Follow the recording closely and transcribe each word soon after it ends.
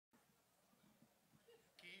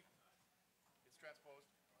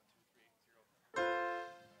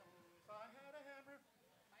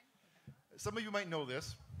some of you might know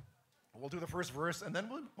this. We'll do the first verse, and then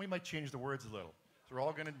we might change the words a little. So we're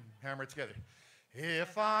all going to hammer it together.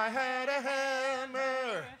 If I had a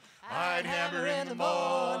hammer, I'd hammer in the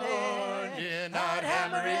morning, I'd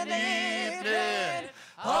hammer in the evening,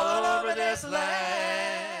 all over this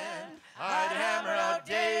land. I'd hammer out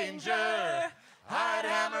danger, I'd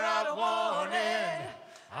hammer out warning,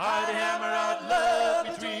 I'd hammer out love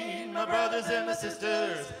between my brothers and my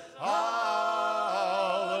sisters,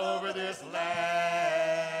 all over this land.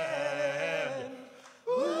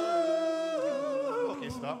 Ooh. Okay,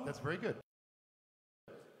 stop. That's very good.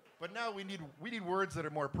 But now we need words that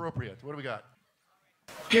are more appropriate. What do we got?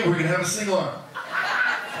 Okay, we're gonna have a sing-along.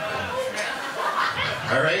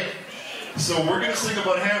 All right. So we're gonna sing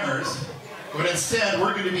about hammers, but instead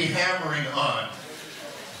we're gonna be hammering on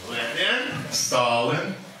Lenin,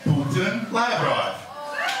 Stalin, Putin, Lavrov.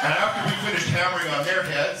 And after we finish hammering on their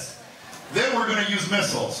heads, then we're gonna use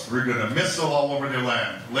missiles. We're gonna missile all over their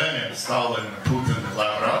land. Lenin, Stalin, Putin, and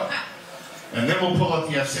Lavrov. And then we'll pull out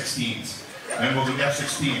the F-16s. And we'll do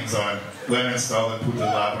F-16s on Lenin, Stalin,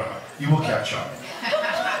 Putin, Lavrov. You will catch on.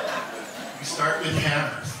 We start with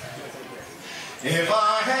hammers. If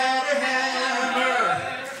I had a hammer,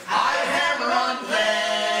 I'd hammer on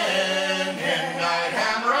Lenin, I'd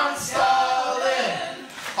hammer on Stalin,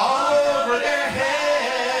 all over their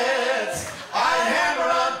heads. I'd hammer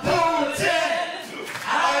on Putin,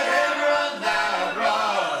 I'd hammer on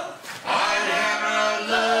Lavrov, I'd hammer on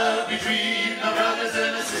love between my brothers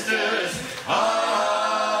and my sisters,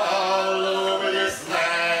 all over this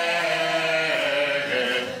land.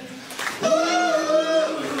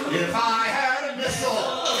 Ooh, if I had a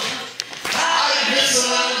missile, I'd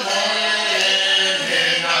missile on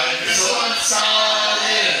Lenin, I'd missile on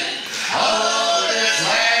Stalin, all over this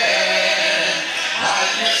land.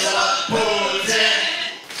 I'd missile on Putin,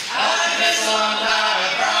 I'd missile on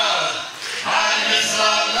Lavrov, I'd missile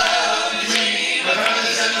on love between my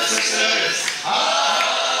brothers and my sisters, all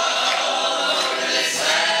over this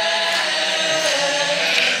land.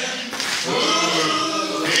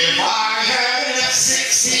 Ooh, if I had an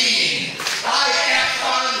F-16, I'd F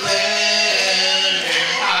on Lenin,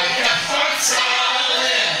 I'd F on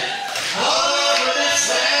Stalin, all over this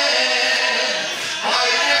land.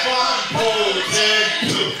 I'd F on Putin,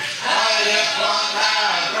 I'd F on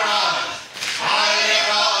Lavrov, I'd F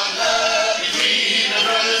on love between my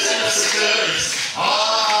brothers and my sisters,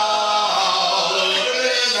 all over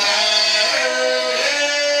this land.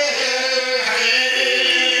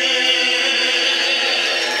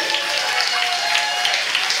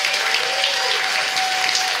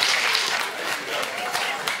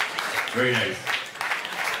 Very nice.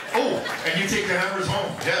 Oh, and you take the hammers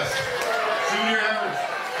home. Yes. Souvenir hammers.